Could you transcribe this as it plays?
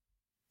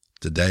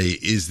Today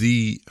is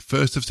the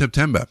 1st of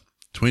September,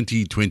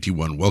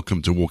 2021.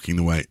 Welcome to Walking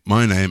the Way.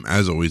 My name,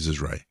 as always,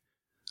 is Ray.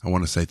 I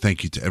want to say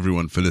thank you to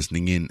everyone for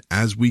listening in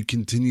as we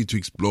continue to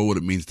explore what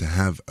it means to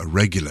have a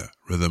regular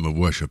rhythm of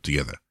worship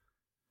together.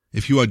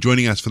 If you are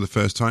joining us for the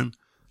first time,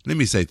 let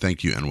me say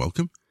thank you and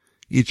welcome.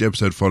 Each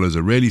episode follows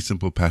a really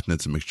simple pattern.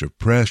 It's a mixture of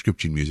prayer,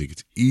 scripture, and music.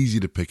 It's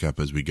easy to pick up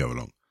as we go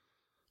along.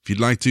 If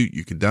you'd like to,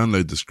 you can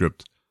download the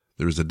script.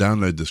 There is a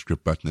download the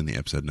script button in the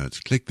episode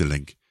notes. Click the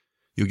link.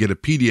 You'll get a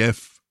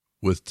PDF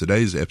with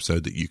today's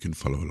episode that you can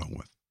follow along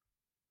with.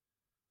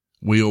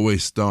 We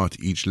always start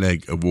each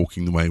leg of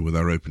Walking the Way with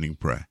our opening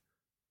prayer.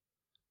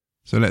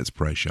 So let's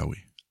pray, shall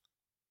we?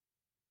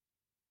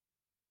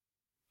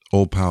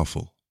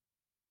 All-powerful,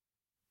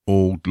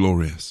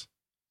 all-glorious,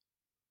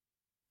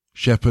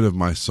 Shepherd of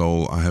my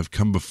soul, I have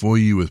come before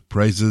you with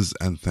praises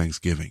and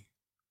thanksgiving.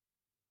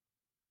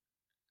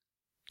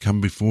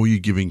 Come before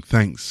you giving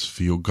thanks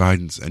for your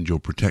guidance and your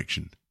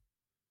protection,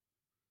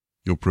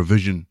 your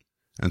provision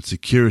and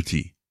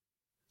security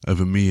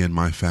over me and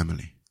my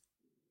family.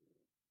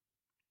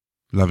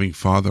 Loving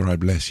Father, I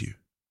bless you.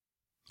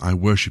 I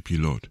worship you,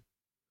 Lord.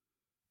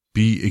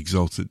 Be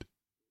exalted.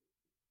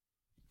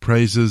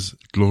 Praises,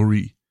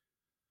 glory,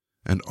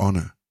 and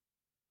honor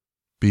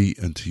be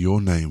unto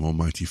your name,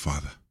 Almighty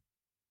Father.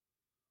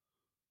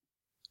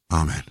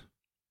 Amen.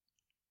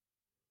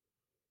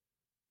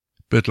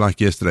 Bit like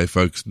yesterday,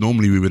 folks,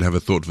 normally we would have a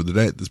thought for the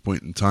day at this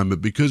point in time,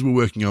 but because we're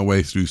working our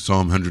way through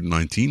Psalm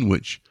 119,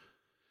 which,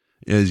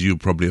 as you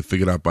probably have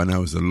figured out by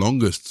now, is the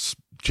longest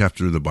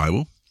chapter of the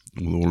Bible,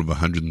 with all of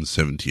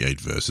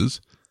 178 verses,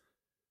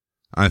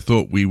 I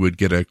thought we would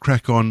get a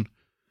crack on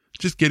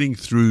just getting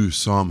through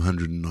Psalm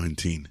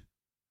 119.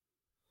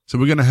 So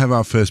we're going to have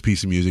our first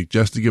piece of music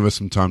just to give us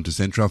some time to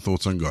center our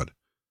thoughts on God,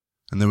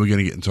 and then we're going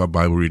to get into our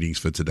Bible readings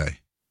for today.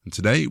 And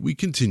today we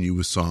continue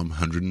with Psalm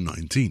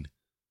 119.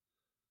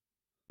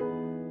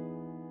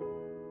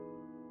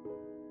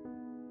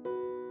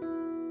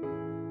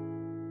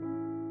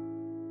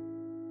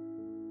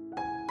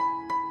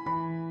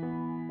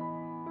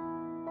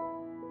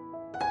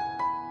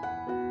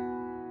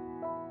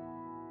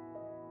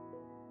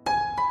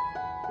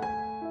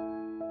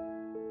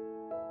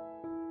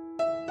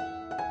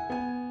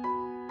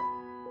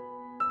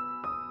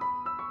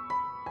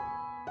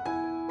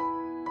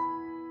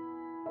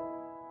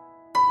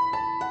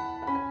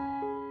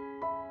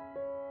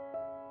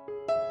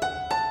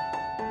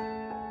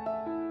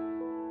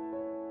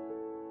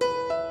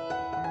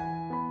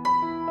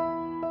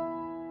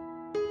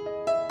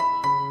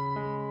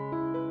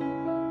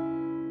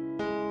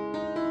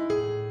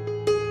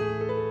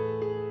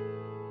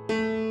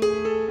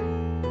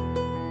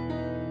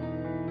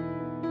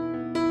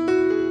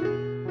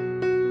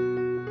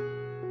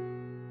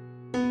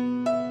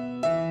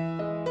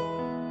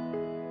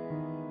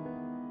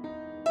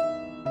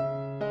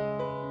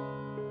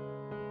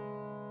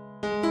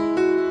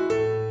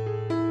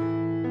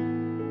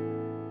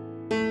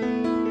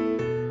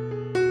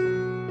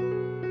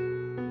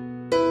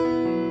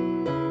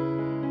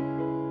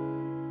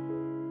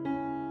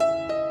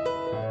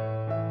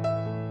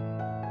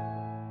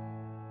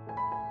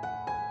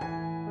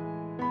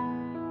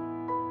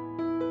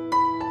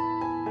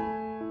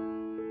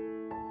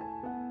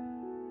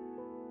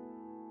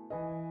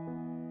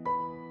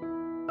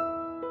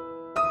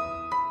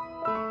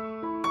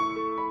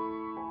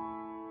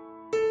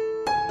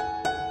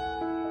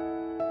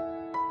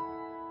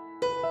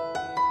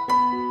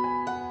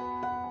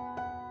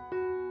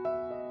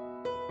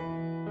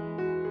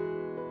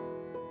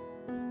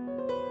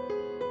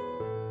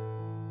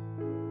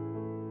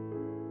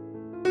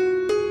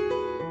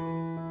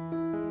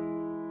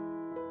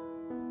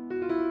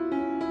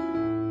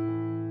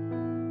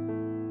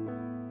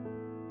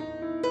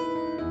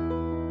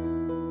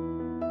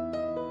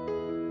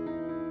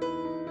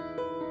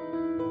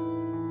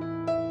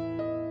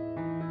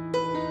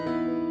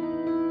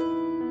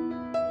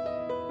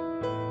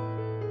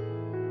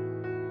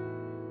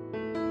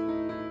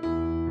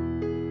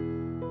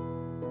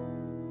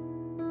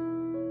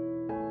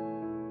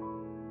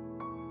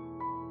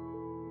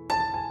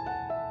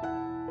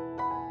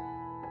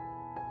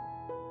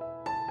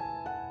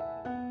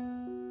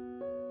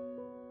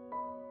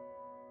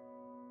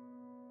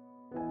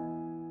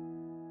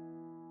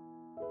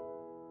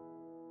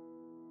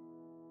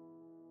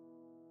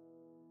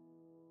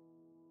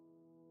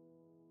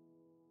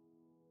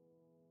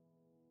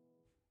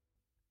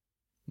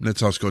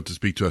 Let's ask God to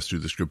speak to us through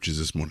the scriptures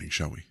this morning,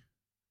 shall we?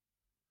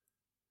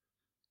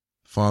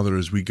 Father,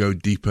 as we go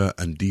deeper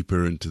and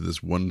deeper into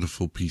this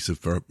wonderful piece of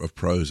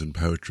prose and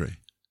poetry,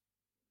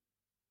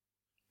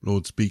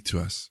 Lord, speak to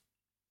us.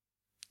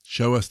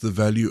 Show us the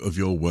value of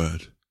your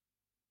word,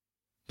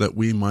 that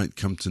we might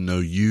come to know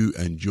you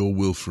and your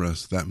will for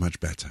us that much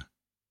better.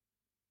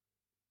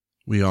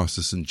 We ask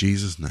this in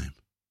Jesus' name.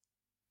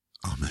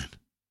 Amen.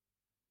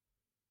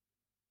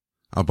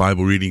 Our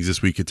Bible readings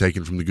this week are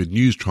taken from the Good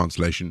News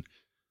translation,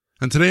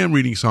 and today I'm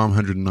reading Psalm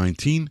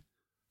 119,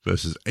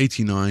 verses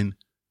 89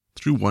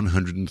 through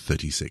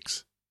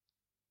 136.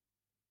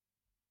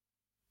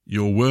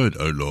 Your word,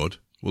 O Lord,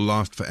 will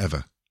last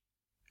forever.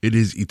 It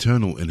is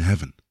eternal in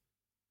heaven.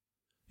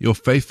 Your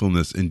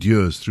faithfulness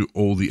endures through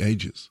all the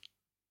ages.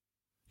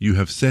 You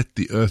have set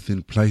the earth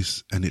in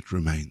place, and it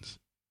remains.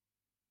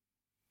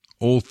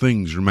 All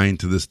things remain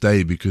to this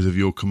day because of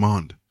your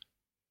command,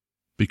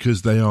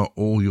 because they are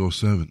all your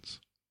servants.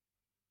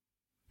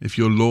 If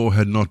your law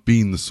had not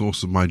been the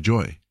source of my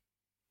joy,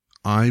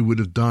 I would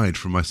have died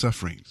from my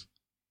sufferings.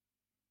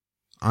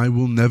 I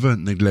will never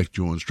neglect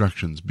your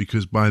instructions,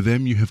 because by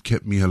them you have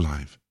kept me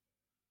alive.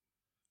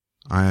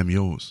 I am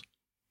yours.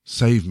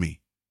 Save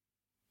me.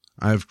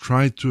 I have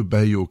tried to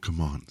obey your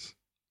commands.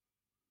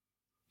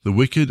 The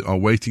wicked are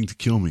waiting to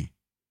kill me,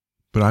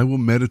 but I will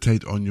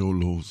meditate on your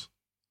laws.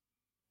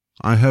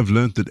 I have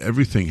learnt that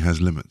everything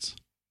has limits,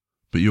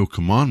 but your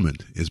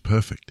commandment is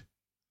perfect.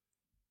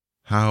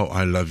 How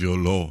I love your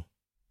law!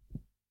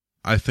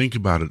 I think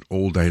about it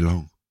all day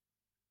long.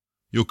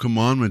 Your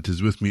commandment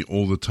is with me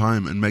all the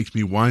time and makes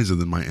me wiser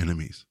than my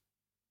enemies.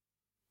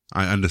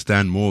 I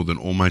understand more than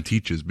all my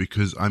teachers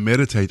because I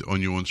meditate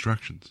on your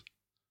instructions.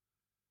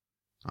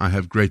 I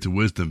have greater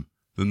wisdom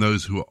than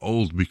those who are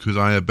old because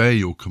I obey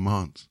your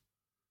commands.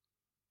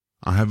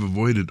 I have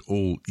avoided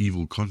all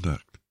evil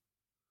conduct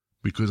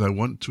because I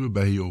want to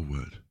obey your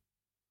word.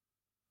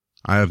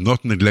 I have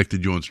not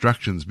neglected your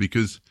instructions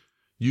because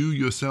you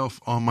yourself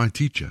are my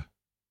teacher.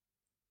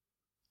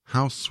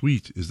 How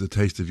sweet is the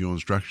taste of your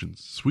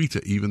instructions,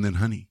 sweeter even than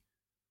honey.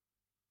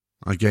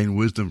 I gain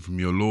wisdom from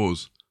your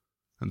laws,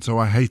 and so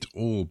I hate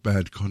all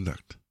bad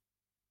conduct.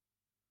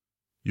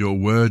 Your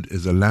word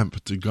is a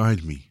lamp to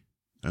guide me,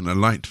 and a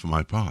light for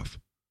my path.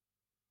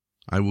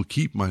 I will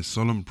keep my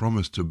solemn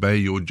promise to obey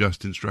your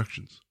just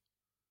instructions.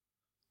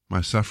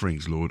 My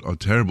sufferings, Lord, are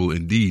terrible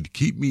indeed.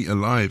 Keep me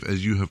alive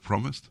as you have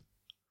promised.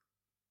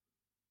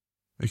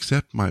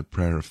 Accept my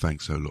prayer of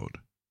thanks, O Lord,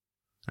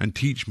 and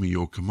teach me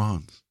your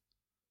commands.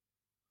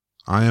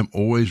 I am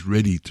always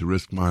ready to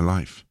risk my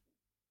life.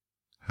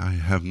 I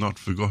have not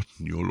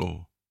forgotten your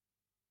law.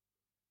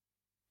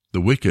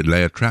 The wicked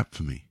lay a trap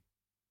for me,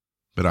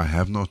 but I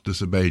have not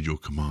disobeyed your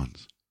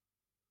commands.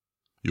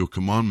 Your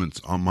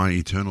commandments are my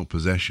eternal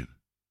possession.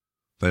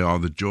 They are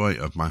the joy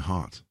of my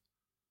heart.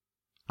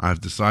 I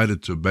have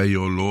decided to obey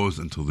your laws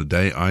until the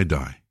day I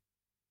die.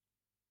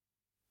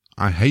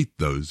 I hate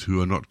those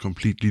who are not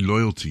completely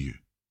loyal to you,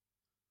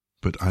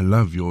 but I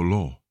love your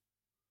law.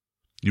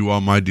 You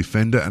are my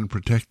defender and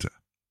protector.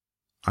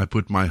 I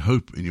put my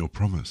hope in your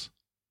promise.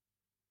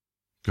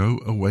 Go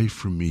away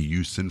from me,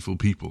 you sinful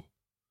people.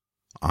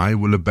 I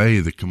will obey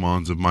the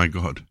commands of my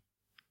God.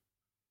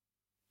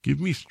 Give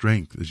me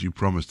strength as you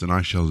promised, and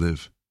I shall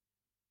live.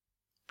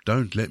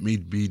 Don't let me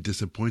be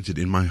disappointed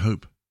in my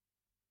hope.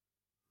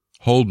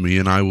 Hold me,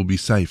 and I will be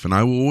safe, and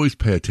I will always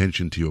pay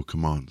attention to your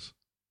commands.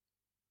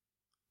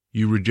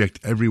 You reject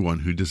everyone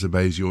who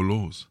disobeys your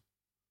laws.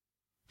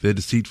 Their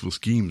deceitful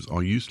schemes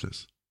are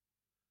useless.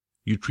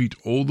 You treat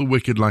all the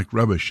wicked like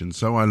rubbish, and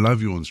so I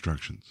love your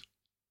instructions.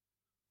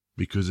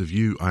 Because of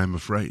you I am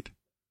afraid.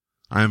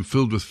 I am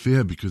filled with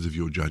fear because of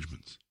your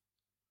judgments.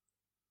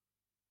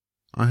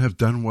 I have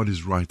done what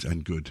is right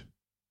and good.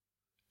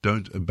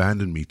 Don't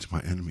abandon me to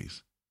my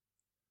enemies.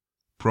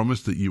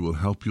 Promise that you will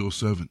help your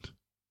servant.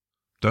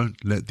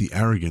 Don't let the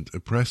arrogant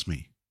oppress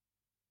me.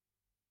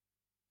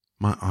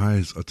 My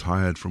eyes are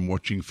tired from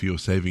watching for your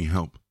saving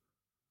help,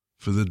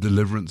 for the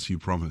deliverance you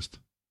promised.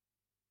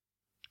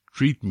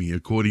 Treat me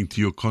according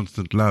to your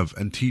constant love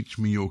and teach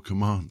me your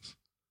commands.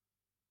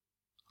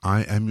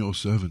 I am your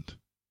servant.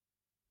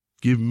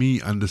 Give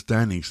me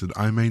understanding so that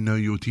I may know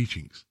your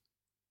teachings.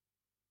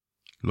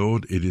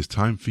 Lord, it is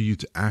time for you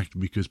to act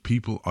because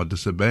people are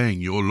disobeying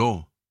your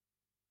law.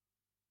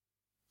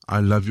 I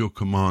love your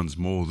commands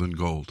more than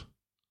gold,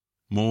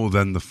 more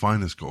than the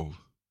finest gold.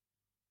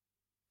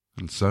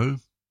 And so,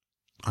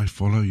 I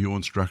follow your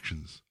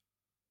instructions.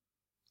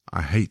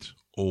 I hate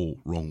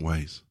all wrong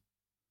ways.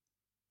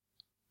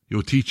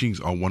 Your teachings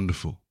are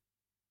wonderful.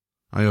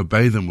 I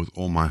obey them with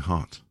all my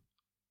heart.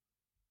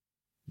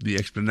 The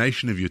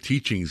explanation of your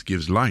teachings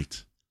gives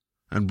light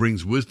and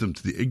brings wisdom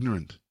to the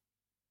ignorant.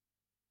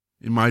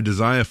 In my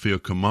desire for your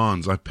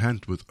commands, I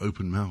pant with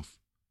open mouth.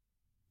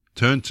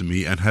 Turn to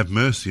me and have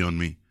mercy on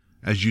me,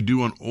 as you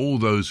do on all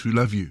those who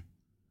love you.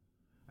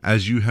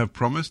 As you have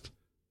promised,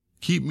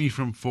 keep me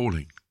from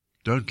falling.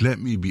 Don't let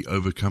me be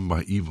overcome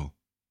by evil.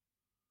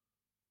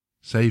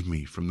 Save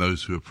me from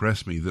those who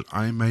oppress me, that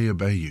I may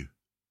obey you,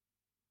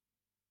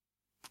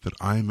 that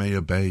I may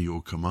obey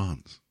your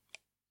commands.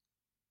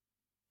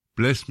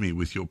 Bless me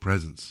with your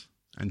presence,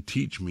 and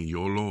teach me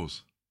your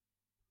laws.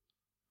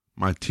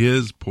 My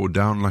tears pour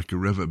down like a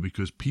river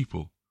because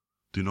people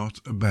do not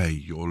obey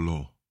your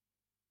law.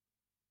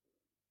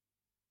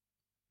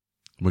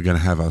 We're going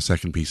to have our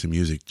second piece of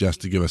music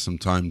just to give us some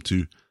time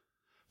to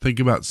think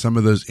about some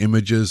of those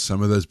images,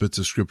 some of those bits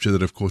of scripture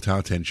that have caught our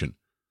attention.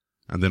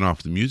 And then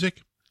after the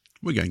music,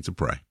 we're going to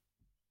pray.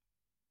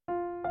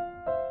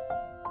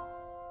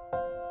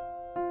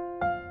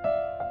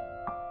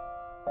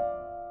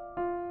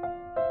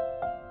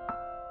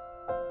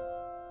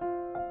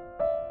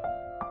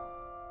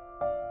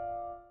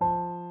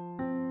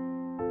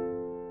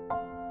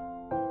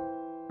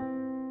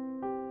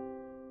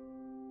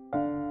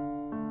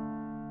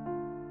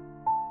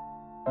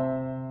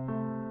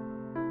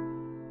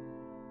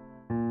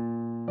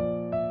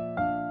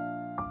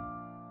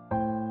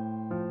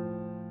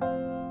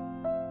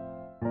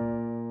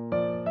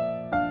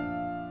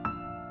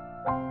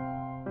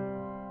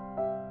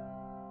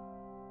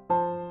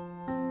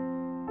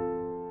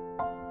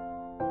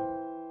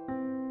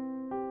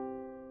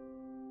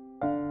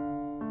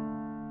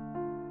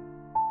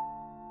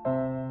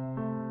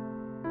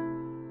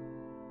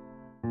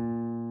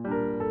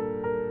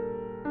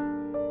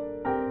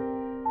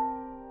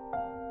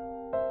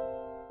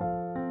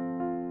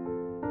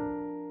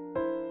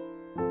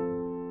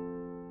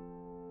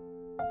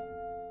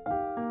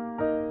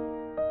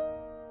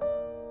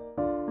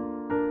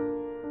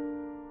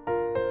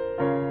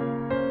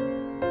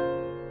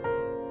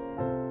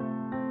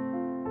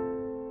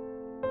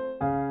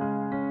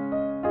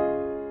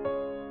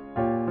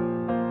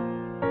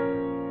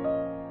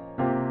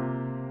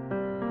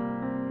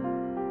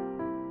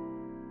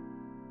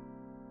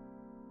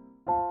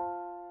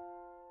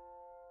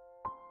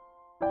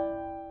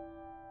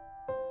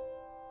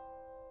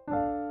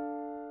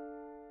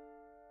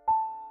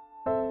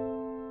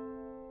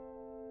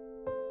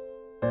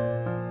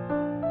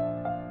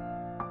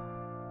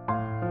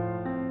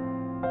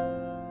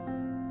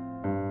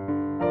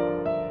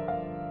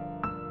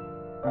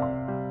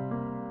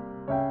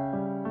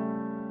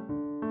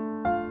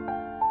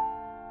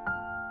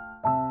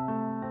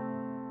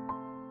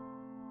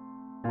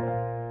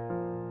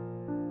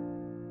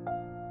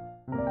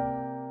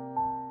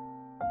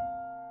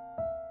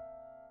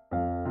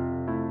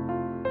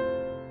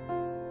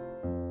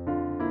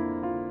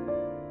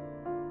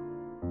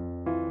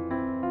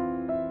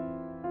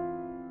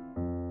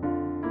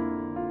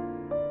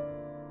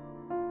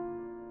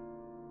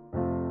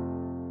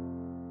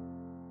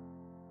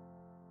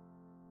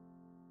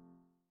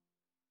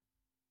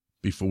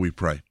 before we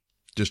pray,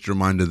 just a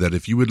reminder that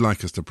if you would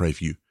like us to pray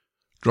for you,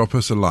 drop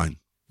us a line.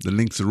 The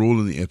links are all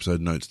in the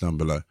episode notes down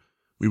below.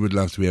 We would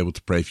love to be able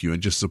to pray for you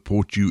and just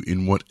support you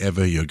in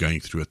whatever you're going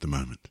through at the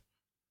moment.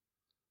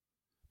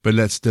 But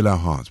let's still our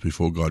hearts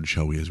before God,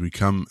 shall we, as we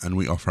come and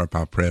we offer up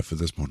our prayer for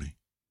this morning.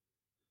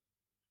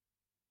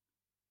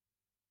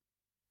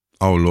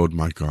 Oh Lord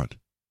my God,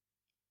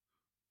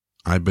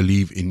 I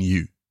believe in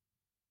you,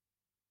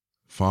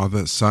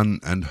 Father, Son,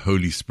 and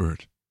Holy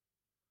Spirit,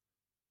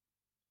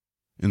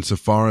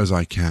 insofar as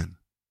I can.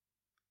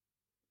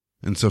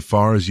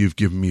 Insofar as you've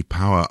given me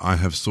power, I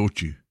have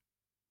sought you.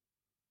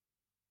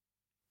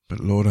 But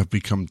Lord, I've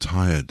become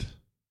tired,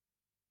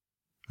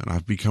 and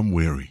I've become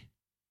weary.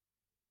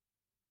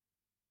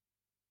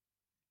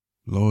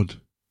 Lord,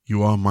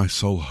 you are my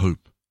sole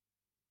hope.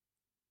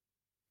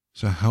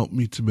 So help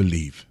me to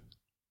believe,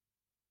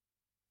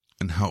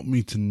 and help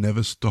me to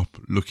never stop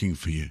looking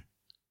for you.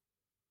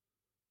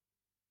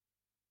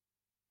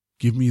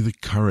 Give me the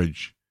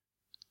courage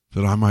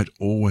that I might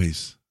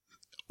always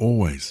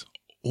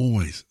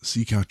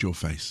seek out your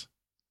face.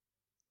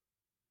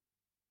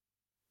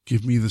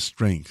 Give me the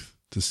strength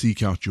to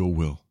seek out your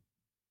will.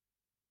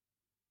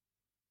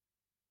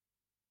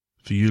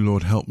 For you,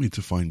 Lord, help me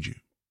to find you.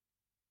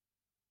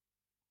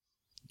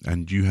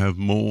 And you have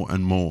more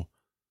and more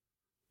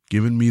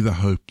given me the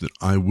hope that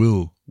I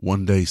will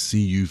one day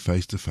see you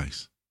face to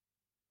face.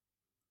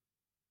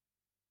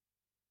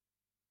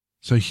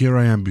 So here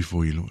I am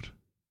before you, Lord,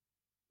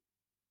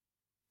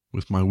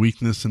 with my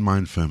weakness and my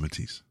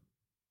infirmities.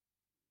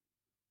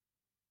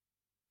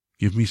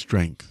 Give me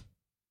strength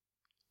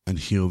and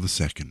heal the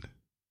second.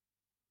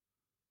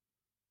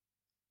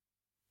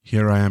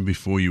 Here I am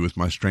before you with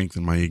my strength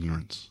and my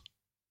ignorance.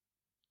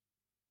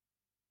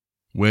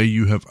 Where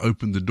you have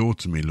opened the door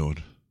to me,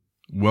 Lord,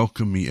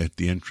 welcome me at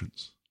the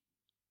entrance.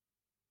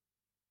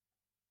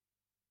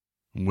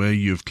 And where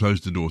you have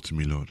closed the door to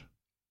me, Lord,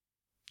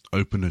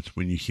 open it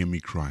when you hear me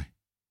cry.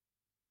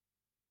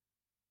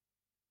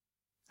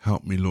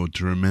 Help me, Lord,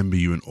 to remember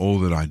you in all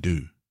that I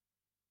do,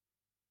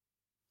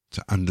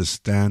 to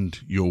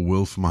understand your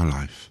will for my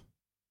life,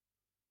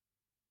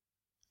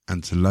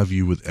 and to love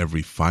you with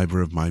every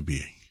fibre of my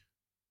being.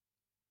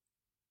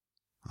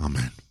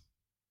 Amen.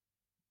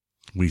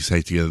 We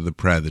say together the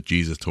prayer that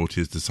Jesus taught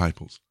his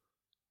disciples.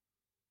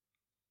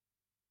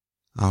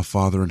 Our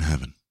Father in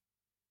heaven,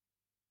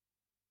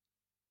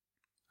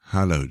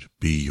 hallowed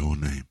be your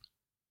name.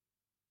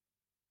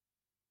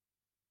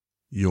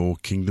 Your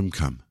kingdom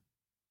come,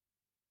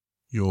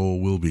 your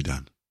will be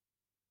done,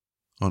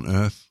 on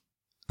earth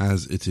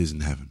as it is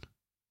in heaven.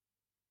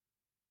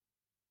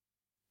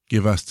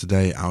 Give us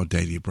today our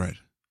daily bread.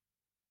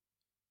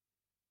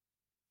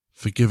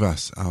 Forgive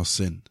us our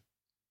sin,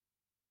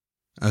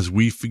 as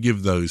we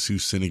forgive those who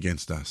sin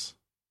against us.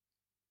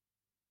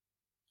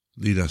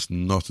 Lead us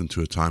not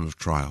into a time of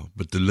trial,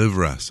 but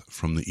deliver us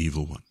from the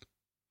evil one.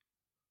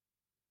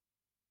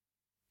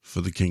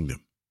 For the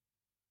kingdom,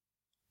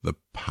 the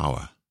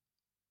power,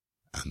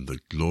 and the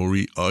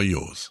glory are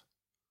yours,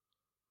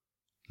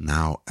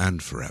 now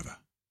and forever.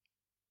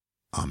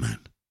 Amen.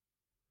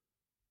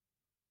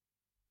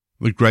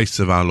 The grace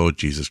of our Lord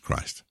Jesus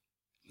Christ,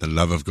 the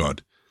love of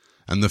God,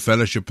 and the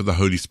fellowship of the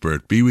Holy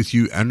Spirit be with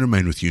you and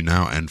remain with you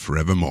now and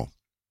forevermore.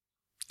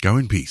 Go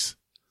in peace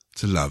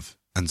to love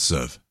and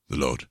serve the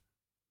Lord.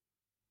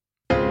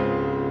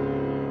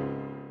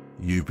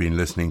 You've been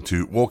listening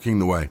to Walking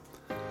the Way.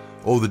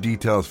 All the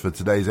details for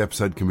today's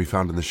episode can be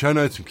found in the show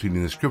notes,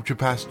 including the scripture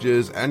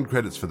passages and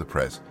credits for the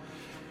press.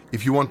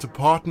 If you want to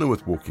partner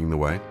with Walking the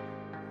Way,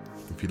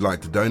 if you'd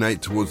like to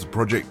donate towards the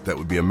project, that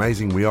would be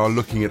amazing. We are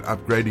looking at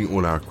upgrading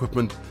all our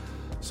equipment,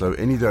 so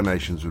any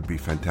donations would be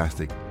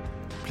fantastic.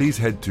 Please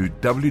head to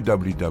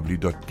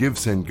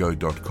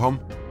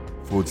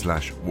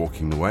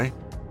www.givesendgo.com/walkingtheway.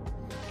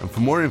 And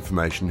for more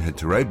information, head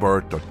to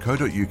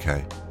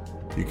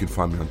rayborrett.co.uk. You can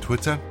find me on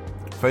Twitter,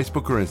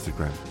 Facebook or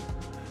Instagram.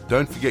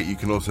 Don't forget you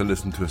can also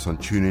listen to us on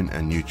TuneIn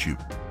and YouTube.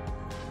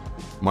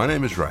 My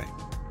name is Ray,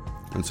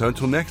 and so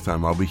until next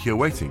time I'll be here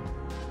waiting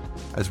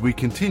as we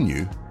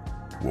continue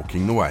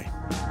walking the way.